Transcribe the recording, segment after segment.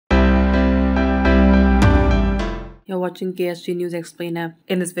You're watching KSG News Explainer.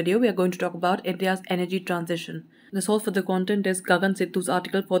 In this video, we are going to talk about India's energy transition. The source for the content is Gagan Sidhu's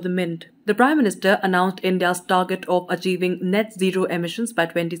article for The Mint. The Prime Minister announced India's target of achieving net zero emissions by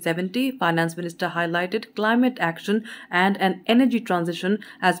 2070. Finance Minister highlighted climate action and an energy transition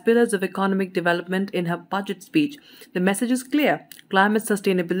as pillars of economic development in her budget speech. The message is clear. Climate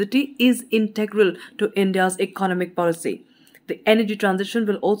sustainability is integral to India's economic policy. The energy transition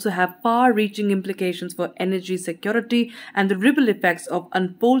will also have far-reaching implications for energy security, and the ripple effects of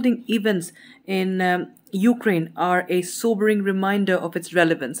unfolding events in Ukraine are a sobering reminder of its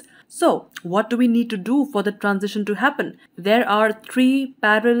relevance. So, what do we need to do for the transition to happen? There are three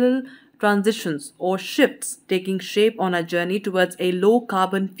parallel transitions or shifts taking shape on our journey towards a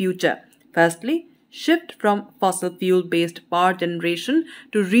low-carbon future. Firstly, shift from fossil fuel-based power generation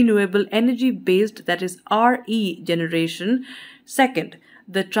to renewable energy-based, that is RE generation. Second,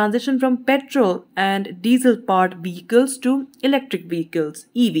 the transition from petrol and diesel-powered vehicles to electric vehicles,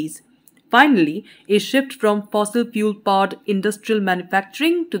 EVs. Finally, a shift from fossil fuel-powered industrial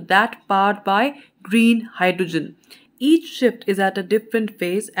manufacturing to that powered by green hydrogen. Each shift is at a different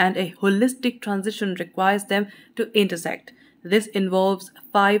phase and a holistic transition requires them to intersect. This involves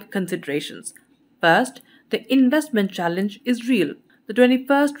 5 considerations. First, the investment challenge is real. The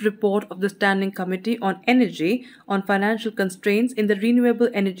 21st report of the Standing Committee on Energy on Financial Constraints in the Renewable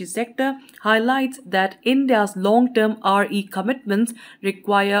Energy Sector highlights that India's long-term RE commitments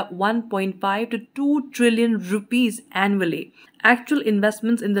require 1.5 to 2 trillion rupees annually. Actual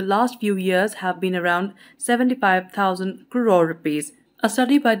investments in the last few years have been around 75,000 crore rupees. A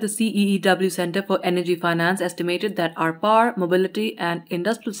study by the CEEW Center for Energy Finance estimated that our power, mobility and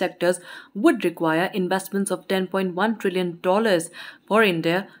industrial sectors would require investments of $10.1 trillion for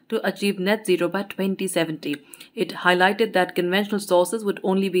India to achieve net zero by 2070. It highlighted that conventional sources would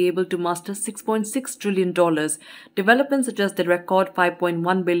only be able to muster $6.6 trillion. Developments such as the record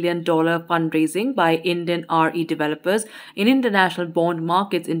 $5.1 billion fundraising by Indian RE developers in international bond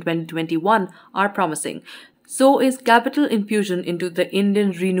markets in 2021 are promising. So is capital infusion into the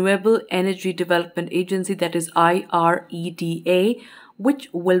Indian Renewable Energy Development Agency, that is IREDA, which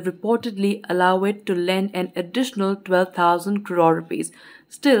will reportedly allow it to lend an additional 12,000 crore rupees.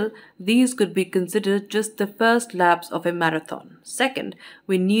 Still, these could be considered just the first laps of a marathon. Second,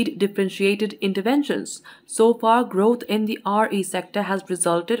 we need differentiated interventions. So far, growth in the RE sector has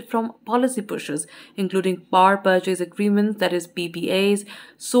resulted from policy pushes, including power purchase agreements, that is PPAs,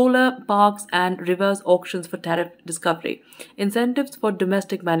 solar parks and reverse auctions for tariff discovery. Incentives for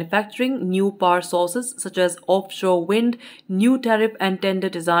domestic manufacturing, new power sources such as offshore wind, new tariff and tender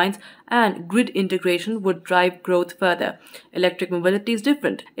designs, and grid integration would drive growth further. Electric mobility is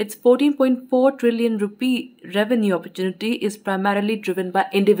different. Its 14.4 trillion rupee revenue opportunity is primarily driven by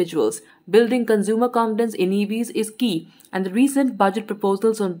individuals. Building consumer confidence in EVs is key, and the recent budget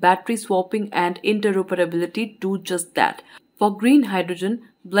proposals on battery swapping and interoperability do just that. For green hydrogen,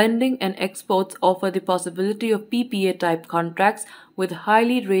 blending and exports offer the possibility of PPA-type contracts with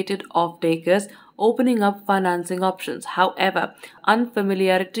highly rated off-takers, opening up financing options. However,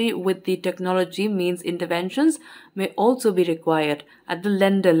 unfamiliarity with the technology means interventions may also be required at the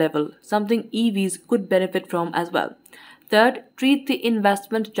lender level, something EVs could benefit from as well. Third, treat the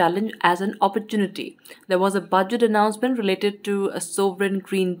investment challenge as an opportunity. There was a budget announcement related to sovereign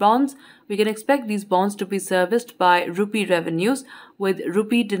green bonds. We can expect these bonds to be serviced by rupee revenues with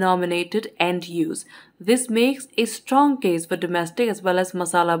rupee-denominated end use. This makes a strong case for domestic as well as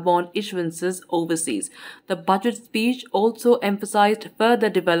masala bond issuances overseas. The budget speech also emphasized further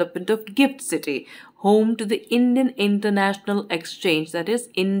development of GIFT City, home to the Indian International Exchange, that is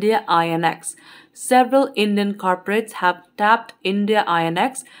India INX. Several Indian corporates have tapped India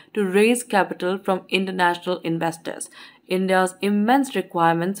INX to raise capital from international investors. India's immense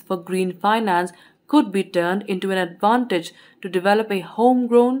requirements for green finance could be turned into an advantage to develop a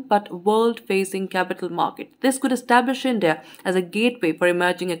homegrown but world-facing capital market. This could establish India as a gateway for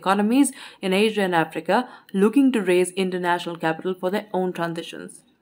emerging economies in Asia and Africa looking to raise international capital for their own transitions.